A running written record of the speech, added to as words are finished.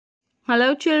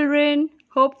Hello children,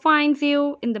 hope finds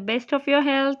you in the best of your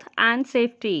health and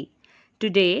safety.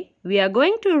 Today we are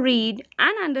going to read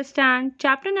and understand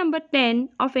chapter number 10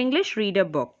 of English Reader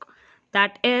Book,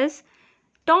 that is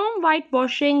Tom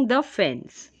whitewashing the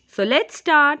fence. So let's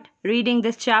start reading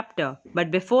this chapter,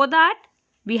 but before that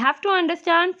we have to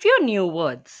understand few new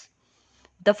words.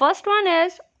 The first one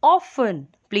is often.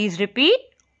 Please repeat,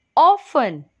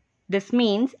 often. This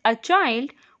means a child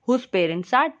whose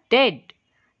parents are dead.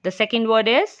 The second word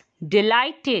is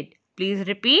delighted. Please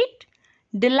repeat,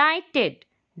 delighted.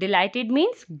 Delighted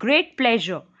means great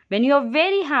pleasure. When you are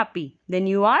very happy, then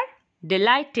you are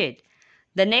delighted.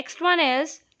 The next one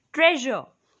is treasure.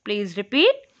 Please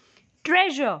repeat,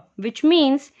 treasure, which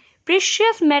means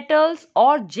precious metals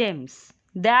or gems.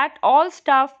 That all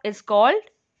stuff is called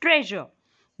treasure.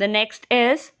 The next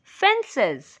is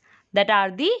fences. That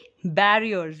are the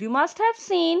barriers. You must have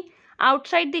seen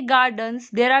outside the gardens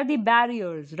there are the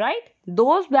barriers, right?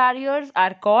 Those barriers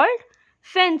are called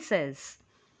fences.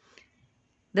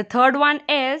 The third one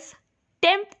is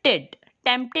tempted.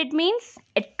 Tempted means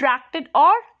attracted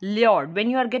or lured. When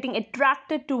you are getting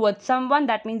attracted towards someone,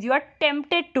 that means you are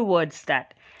tempted towards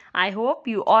that. I hope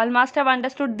you all must have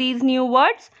understood these new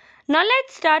words. Now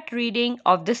let's start reading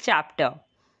of this chapter.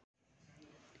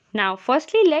 Now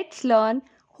firstly let's learn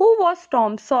who was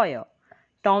Tom Sawyer.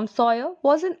 Tom Sawyer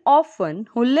was an orphan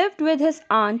who lived with his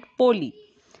aunt Polly.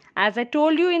 As I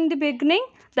told you in the beginning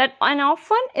that an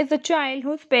orphan is a child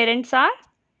whose parents are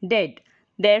dead.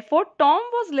 Therefore Tom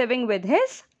was living with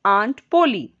his aunt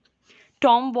Polly.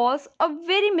 Tom was a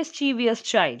very mischievous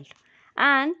child,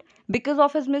 and because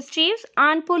of his mischiefs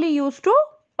Aunt Polly used to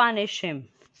punish him.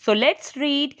 So let's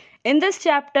read in this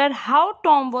chapter how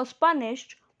Tom was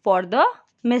punished for the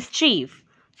mischief.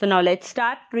 So now let's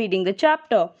start reading the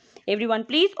chapter. Everyone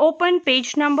please open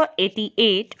page number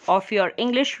 88 of your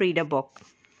English Reader Book.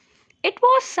 It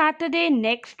was Saturday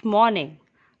next morning.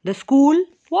 The school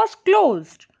was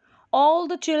closed. All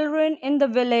the children in the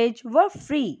village were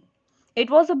free.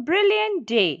 It was a brilliant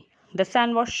day. The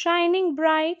sun was shining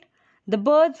bright. The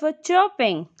birds were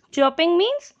chirping. Chirping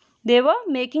means they were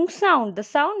making sound. The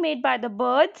sound made by the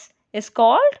birds is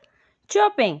called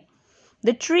chirping.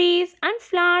 The trees and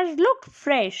flowers looked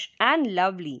fresh and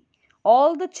lovely.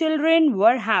 All the children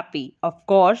were happy. Of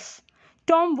course,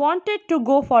 Tom wanted to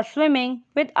go for swimming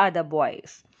with other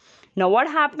boys. Now what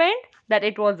happened? That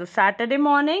it was a Saturday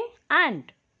morning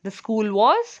and the school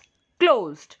was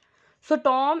closed. So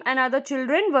Tom and other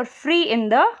children were free in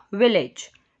the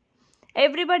village.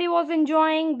 Everybody was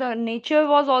enjoying. The nature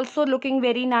was also looking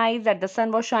very nice, that the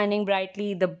sun was shining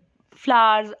brightly. The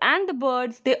flowers and the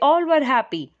birds, they all were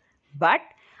happy. But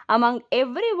among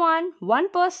everyone, one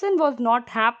person was not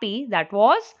happy. That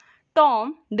was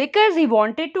Tom, because he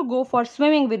wanted to go for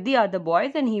swimming with the other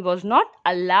boys and he was not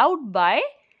allowed by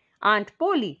Aunt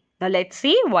Polly. Now let's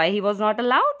see why he was not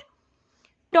allowed.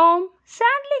 Tom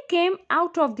sadly came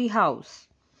out of the house,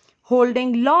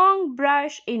 holding long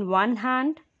brush in one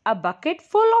hand, a bucket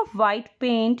full of white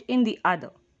paint in the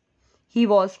other. He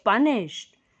was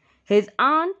punished. His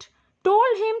aunt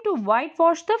told him to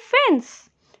whitewash the fence.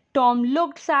 Tom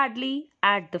looked sadly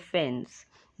at the fence.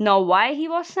 Now why he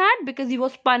was sad? Because he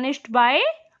was punished by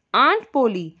Aunt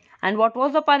Polly. And what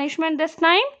was the punishment this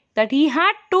time? That he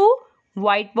had to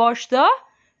whitewash the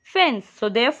fence. So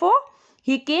therefore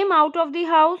he came out of the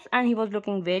house and he was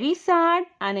looking very sad,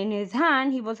 and in his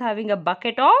hand he was having a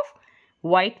bucket of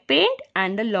white paint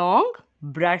and a long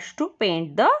brush to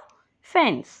paint the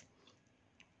fence.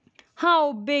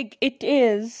 How big it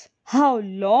is! How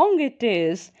long it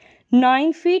is!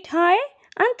 9 feet high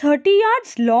and 30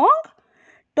 yards long?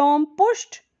 Tom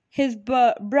pushed his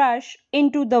brush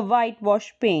into the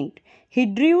whitewash paint. He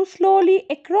drew slowly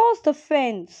across the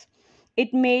fence.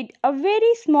 It made a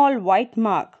very small white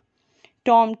mark.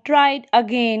 Tom tried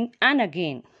again and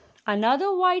again.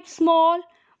 Another white small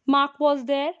mark was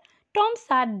there. Tom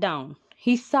sat down.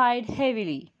 He sighed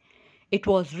heavily. It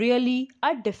was really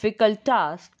a difficult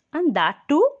task, and that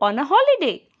too on a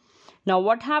holiday. Now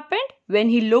what happened? When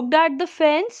he looked at the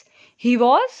fence, he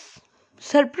was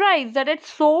surprised that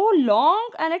it's so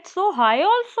long and it's so high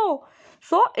also.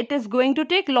 So it is going to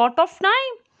take lot of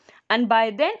time. And by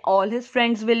then all his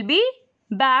friends will be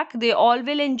back. They all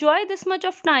will enjoy this much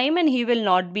of time and he will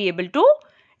not be able to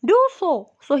do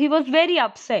so. So he was very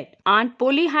upset. Aunt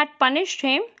Polly had punished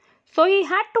him. So he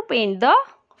had to paint the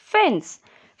fence.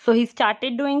 So he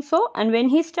started doing so, and when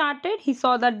he started, he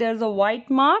saw that there's a white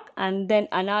mark and then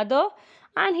another,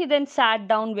 and he then sat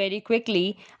down very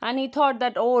quickly and he thought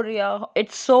that, oh yeah,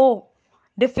 it's so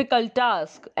difficult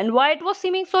task. And why it was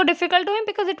seeming so difficult to him?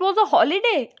 Because it was a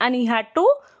holiday and he had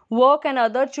to work and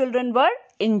other children were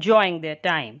enjoying their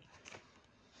time.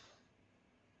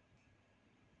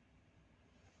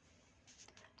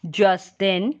 Just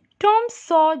then, Tom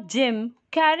saw Jim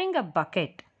carrying a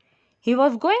bucket. He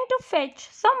was going to fetch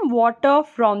some water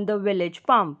from the village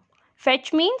pump.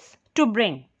 Fetch means to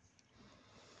bring.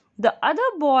 The other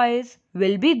boys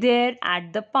will be there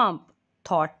at the pump,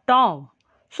 thought Tom.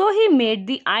 So he made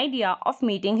the idea of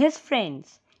meeting his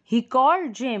friends. He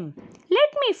called Jim. Let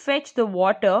me fetch the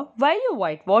water while you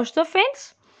whitewash the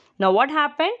fence. Now what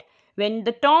happened? When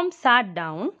the Tom sat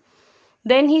down,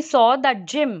 then he saw that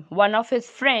Jim, one of his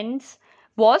friends,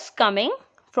 was coming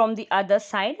from the other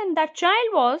side, and that child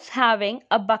was having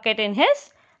a bucket in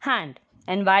his hand.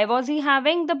 And why was he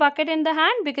having the bucket in the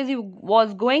hand? Because he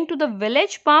was going to the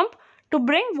village pump to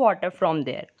bring water from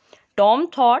there. Tom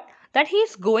thought that he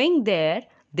is going there.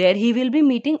 There he will be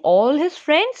meeting all his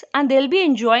friends and they'll be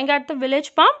enjoying at the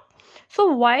village pump. So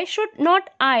why should not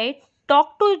I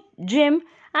talk to Jim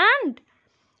and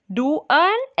do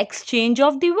an exchange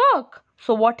of the work?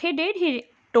 So what he did, he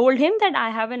told him that I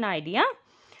have an idea.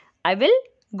 I will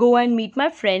go and meet my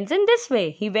friends in this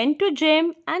way. He went to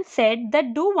Jim and said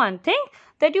that do one thing,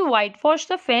 that you whitewash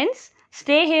the fence,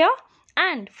 stay here,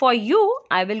 and for you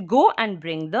I will go and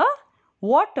bring the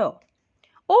water.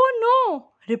 Oh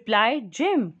no, replied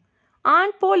Jim.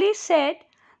 Aunt Polly said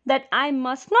that I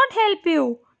must not help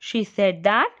you. She said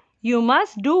that you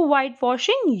must do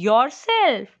whitewashing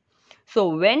yourself.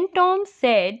 So when Tom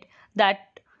said that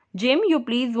Jim, you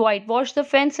please whitewash the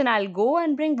fence and I'll go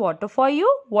and bring water for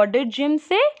you, what did Jim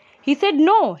say? He said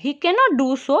no, he cannot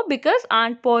do so because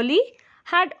Aunt Polly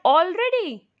had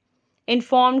already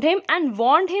informed him and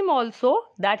warned him also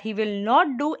that he will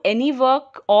not do any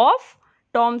work of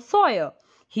Tom Sawyer.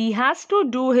 He has to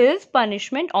do his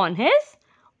punishment on his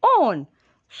own.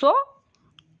 So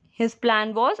his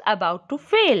plan was about to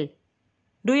fail.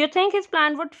 Do you think his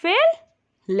plan would fail?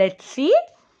 Let's see.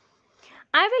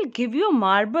 I will give you a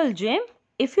marble, Jim,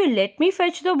 if you let me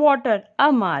fetch the water.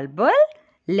 A marble?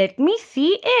 Let me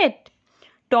see it.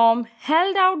 Tom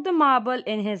held out the marble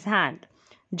in his hand.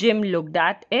 Jim looked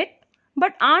at it,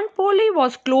 but Aunt Polly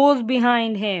was close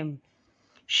behind him.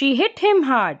 She hit him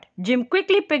hard. Jim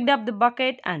quickly picked up the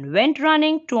bucket and went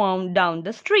running down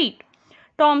the street.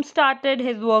 Tom started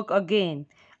his work again.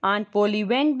 Aunt Polly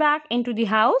went back into the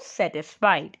house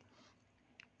satisfied.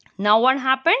 Now what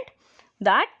happened?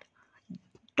 That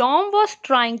Tom was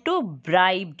trying to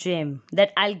bribe Jim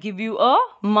that I'll give you a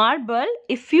marble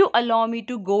if you allow me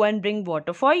to go and bring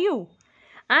water for you.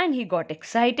 And he got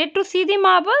excited to see the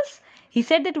marbles. He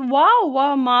said that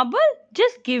wow, marble,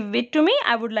 just give it to me.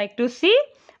 I would like to see.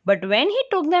 But when he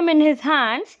took them in his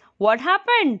hands, what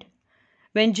happened?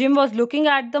 When Jim was looking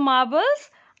at the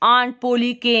marbles, Aunt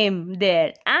Polly came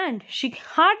there and she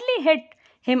hardly hit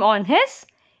him on his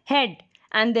head.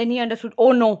 And then he understood,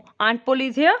 oh no, Aunt Polly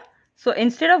is here. So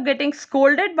instead of getting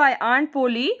scolded by Aunt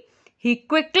Polly, he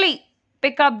quickly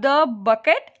picked up the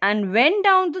bucket and went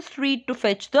down the street to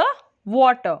fetch the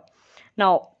water.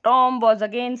 Now Tom was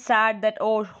again sad that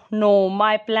oh no,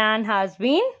 my plan has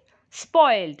been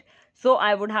spoiled. So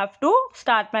I would have to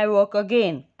start my work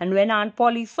again. And when Aunt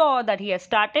Polly saw that he has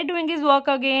started doing his work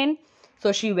again,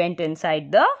 so she went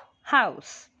inside the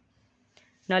house.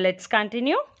 Now let's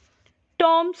continue.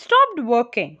 Tom stopped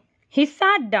working. He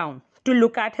sat down to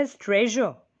look at his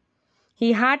treasure.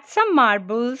 He had some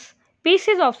marbles,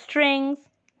 pieces of strings,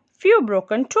 few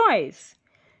broken toys.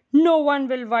 No one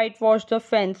will whitewash the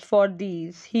fence for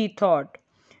these, he thought.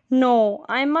 No,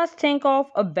 I must think of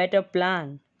a better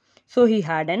plan. So he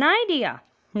had an idea.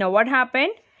 Now what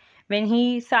happened? When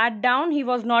he sat down, he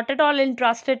was not at all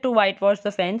interested to whitewash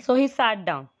the fence, so he sat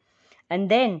down. And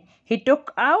then he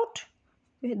took out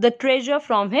the treasure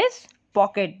from his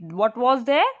pocket. What was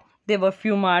there? There were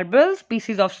few marbles,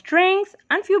 pieces of strings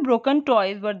and few broken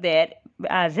toys were there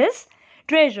as his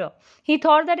treasure. He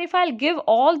thought that if I'll give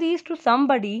all these to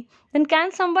somebody, then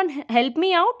can someone help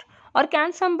me out? Or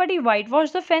can somebody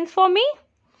whitewash the fence for me?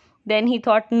 Then he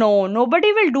thought, no,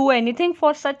 nobody will do anything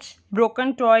for such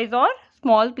broken toys or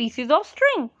small pieces of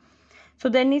string. So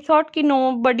then he thought that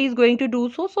nobody is going to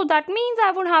do so. So that means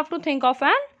I would have to think of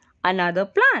another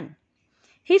plan.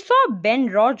 He saw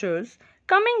Ben Rogers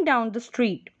coming down the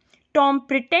street. Tom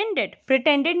pretended.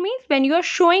 Pretended means when you are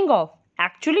showing off.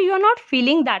 Actually, you are not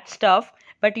feeling that stuff,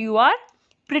 but you are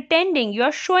pretending. You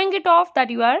are showing it off that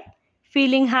you are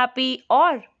feeling happy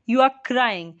or you are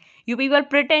crying. You people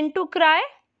pretend to cry,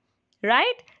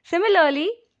 right? Similarly,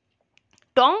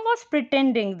 Tom was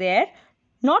pretending there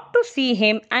not to see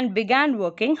him and began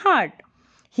working hard.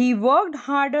 He worked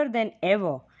harder than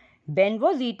ever. Ben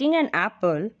was eating an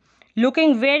apple,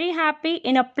 looking very happy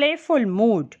in a playful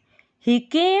mood. he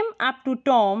came up to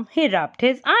Tom. He rubbed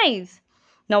his eyes.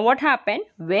 Now what happened?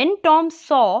 When Tom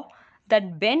saw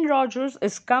that Ben Rogers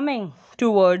is coming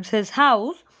towards his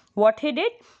house, what he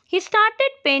did? He started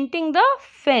painting the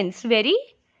fence very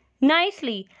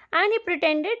nicely and he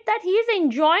pretended that he is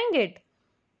enjoying it.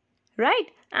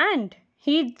 Right? And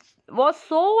he was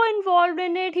so involved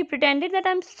in it. He pretended that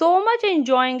I'm so much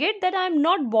enjoying it that I'm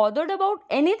not bothered about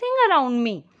anything around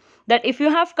me. That if you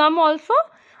have come also,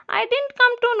 I didn't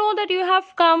come to know that you have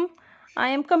come. I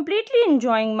am completely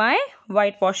enjoying my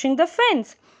whitewashing the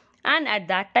fence. And at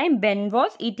that time, Ben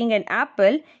was eating an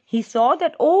apple. He saw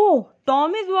that, oh,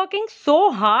 Tom is working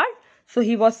so hard. So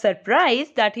he was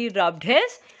surprised that he rubbed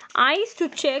his eyes to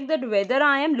check that whether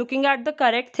I am looking at the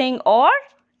correct thing or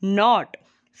not.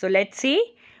 So let's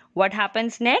see what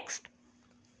happens next.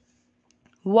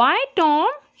 Why, Tom?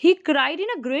 He cried in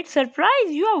a great surprise.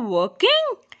 You are working?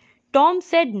 Tom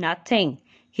said nothing.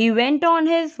 He went on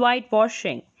his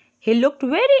whitewashing. He looked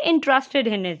very interested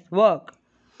in his work.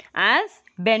 As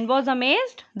Ben was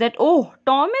amazed that, oh,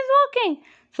 Tom is working.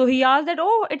 So he asked that,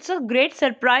 oh, it's a great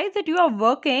surprise that you are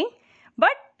working. But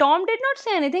Tom did not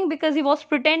say anything because he was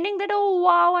pretending that, oh,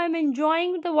 wow, I'm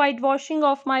enjoying the whitewashing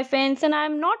of my fence and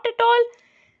I'm not at all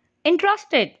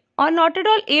interested or not at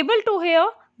all able to hear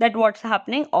that what's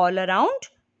happening all around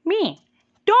me.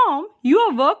 Tom, you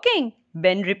are working,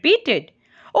 Ben repeated.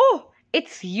 Oh,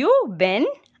 it's you, Ben.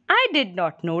 I did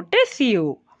not notice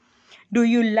you. Do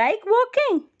you like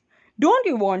working? Don't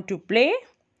you want to play?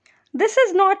 This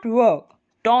is not work,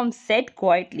 Tom said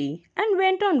quietly and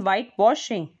went on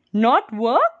whitewashing. Not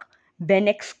work? Ben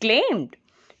exclaimed.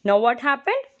 Now what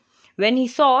happened? When he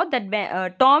saw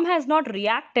that Tom has not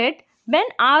reacted, Ben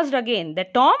asked again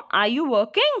that, Tom, are you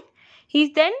working?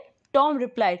 Tom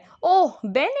replied, oh,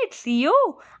 Ben, it's you.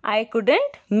 I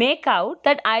couldn't make out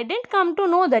that I didn't come to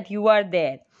know that you are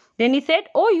there. Then he said,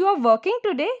 oh, you are working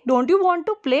today? Don't you want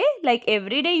to play? Like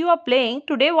every day you are playing.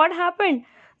 Today what happened?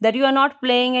 That you are not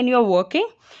playing and you are working?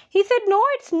 He said, no,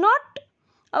 it's not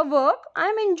a work.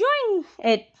 I'm enjoying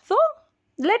it. So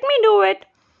let me do it.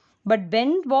 But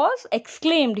Ben was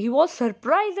exclaimed. He was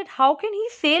surprised that how can he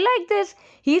say like this?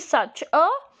 He's such a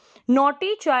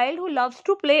naughty child who loves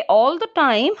to play all the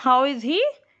time. How is he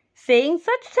saying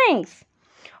such things?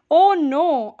 Oh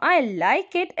no, I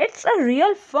like it. It's a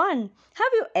real fun.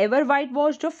 Have you ever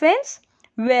whitewashed a fence?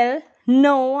 Well,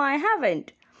 no, I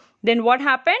haven't. Then what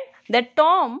happened? That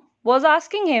Tom was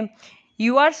asking him,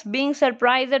 you are being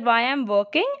surprised at why I'm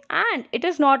working? And it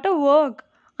is not a work.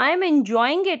 I am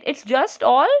enjoying it. It's just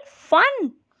all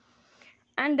fun.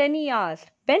 And then he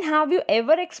asked, Ben, have you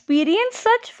ever experienced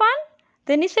such fun?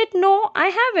 Then he said, no, I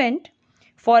haven't.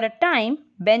 For a time,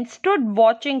 Ben stood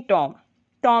watching Tom.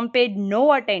 Tom paid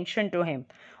no attention to him.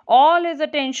 All his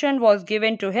attention was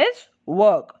given to his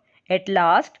work. At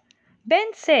last, Ben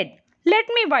said, let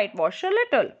me whitewash a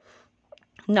little.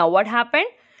 Now what happened?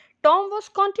 Tom was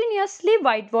continuously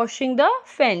whitewashing the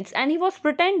fence and he was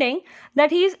pretending that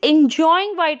he is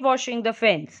enjoying whitewashing the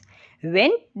fence.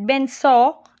 When Ben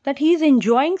saw that he is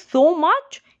enjoying so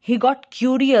much, he got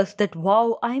curious that,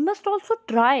 wow, I must also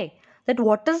try. That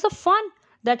what is the fun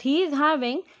that he is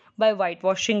having by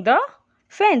whitewashing the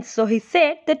fence. So he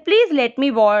said that please let me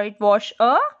whitewash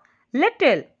a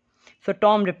little. So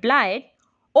Tom replied,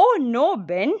 oh no,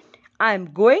 Ben,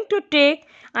 I'm going to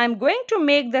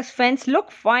make this fence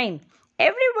look fine.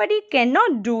 Everybody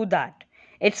cannot do that.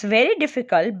 It's very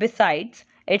difficult. Besides,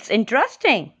 it's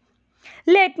interesting.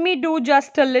 Let me do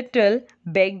just a little,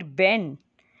 begged Ben,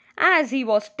 as he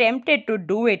was tempted to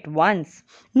do it once.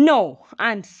 No,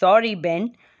 I'm sorry,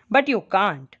 Ben, but you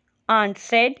can't. Aunt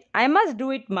said I must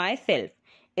do it myself.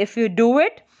 If you do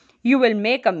it, you will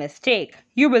make a mistake.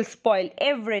 You will spoil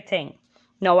everything.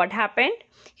 Now what happened?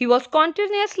 He was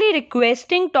continuously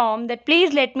requesting Tom that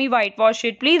please let me whitewash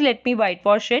it, please let me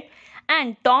whitewash it.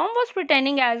 And Tom was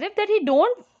pretending as if that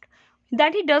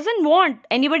he doesn't want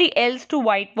anybody else to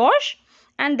whitewash.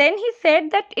 And then he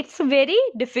said that it's a very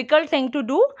difficult thing to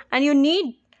do and you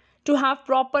need to have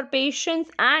proper patience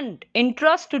and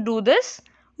interest to do this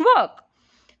work.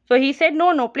 So he said,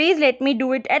 no, please let me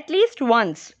do it at least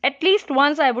once. At least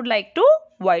once I would like to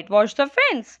whitewash the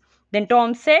fence. Then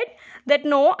Tom said that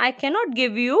no, I cannot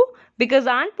give you because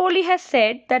Aunt Polly has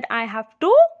said that I have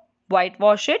to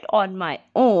whitewash it on my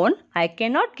own. I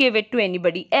cannot give it to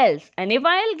anybody else. And if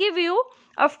I'll give you,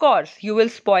 of course, you will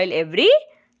spoil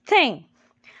everything.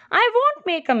 I won't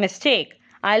make a mistake.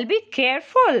 I'll be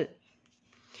careful.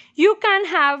 You can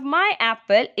have my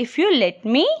apple if you let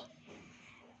me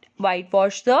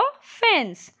whitewash the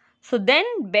fence. So then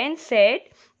Ben said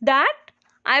that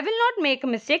I will not make a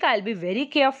mistake. I'll be very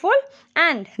careful.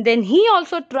 And then he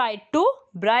also tried to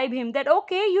bribe him that,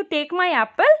 okay, you take my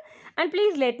apple and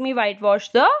please let me whitewash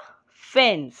the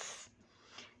fence.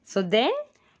 So then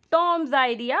Tom's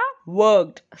idea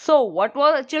worked. So what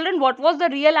was the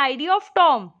real idea of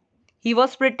Tom? He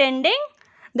was pretending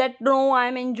that no,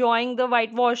 I'm enjoying the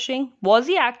whitewashing. Was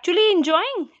he actually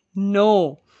enjoying?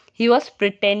 No. He was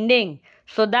pretending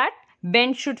so that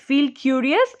Ben should feel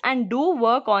curious and do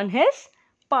work on his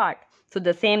part. So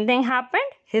the same thing happened.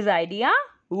 His idea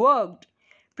worked.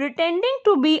 Pretending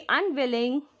to be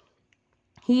unwilling,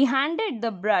 he handed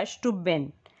the brush to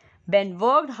Ben. Ben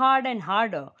worked hard and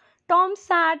harder. Tom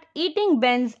sat eating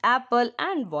Ben's apple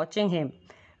and watching him.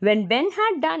 When Ben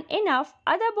had done enough,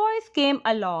 other boys came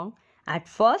along. At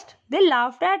first, they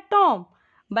laughed at Tom.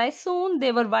 By soon,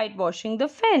 they were whitewashing the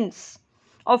fence.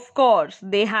 Of course,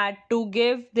 they had to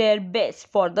give their best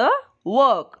for the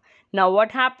work. Now,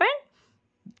 what happened?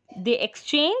 They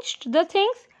exchanged the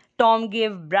things. Tom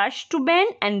gave brush to Ben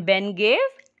and Ben gave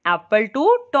apple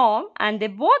to Tom, and they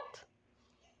both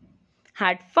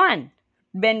had fun.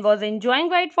 Ben was enjoying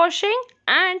whitewashing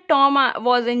and Tom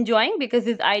was enjoying because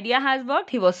his idea has worked.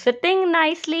 He was sitting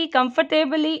nicely,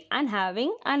 comfortably and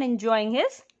having and enjoying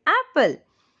his apple.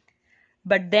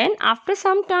 But then after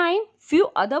some time, few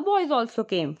other boys also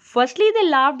came. Firstly, they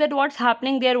laughed at what's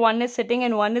happening there. One is sitting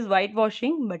and one is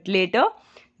whitewashing. But later,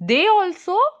 they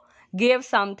also gave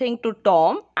something to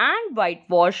Tom and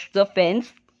whitewashed the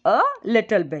fence a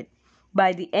little bit.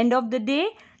 By the end of the day,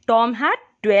 Tom had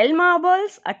 12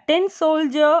 marbles, a tin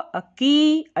soldier, a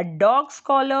key, a dog's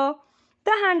collar,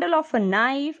 the handle of a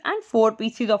knife and 4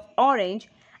 pieces of orange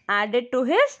added to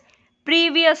his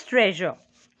previous treasure.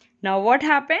 Now what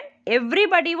happened?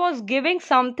 Everybody was giving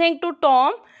something to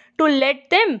Tom to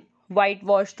let them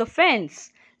whitewash the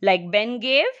fence. Like Ben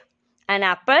gave an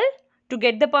apple to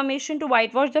get the permission to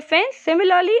whitewash the fence.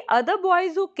 Similarly, other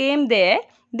boys who came there,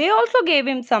 they also gave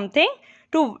him something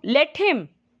to let him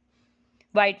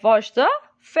whitewash the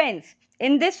fence.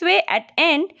 In this way, at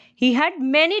end, he had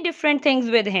many different things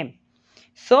with him.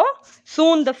 So,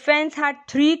 soon the fence had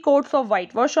 3 coats of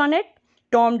whitewash on it.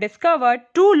 Tom discovered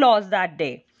 2 laws that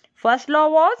day. First law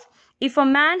was, if a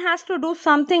man has to do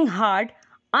something hard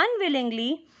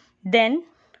unwillingly, then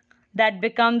that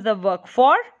becomes a work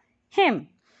for him.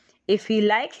 If he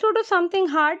likes to do something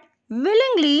hard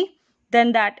willingly,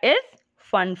 then that is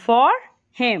fun for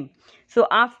him. So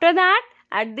after that,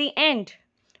 at the end,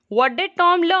 what did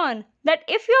Tom learn? That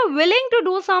if you're willing to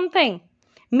do something,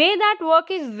 may that work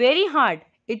is very hard,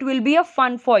 it will be a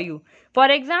fun for you. For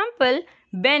example,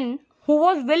 Ben, who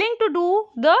was willing to do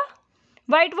the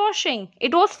whitewashing,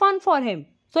 it was fun for him.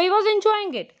 So he was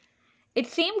enjoying it. It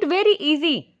seemed very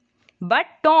easy. But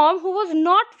Tom, who was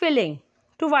not willing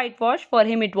to whitewash, for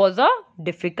him it was a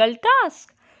difficult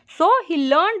task. So he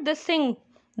learned this thing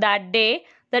that day,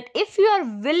 that if you are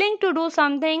willing to do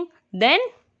something, then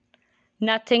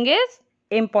nothing is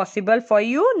impossible for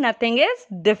you, nothing is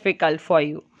difficult for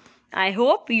you. I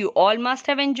hope you all must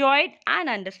have enjoyed and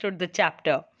understood the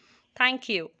chapter. Thank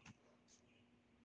you.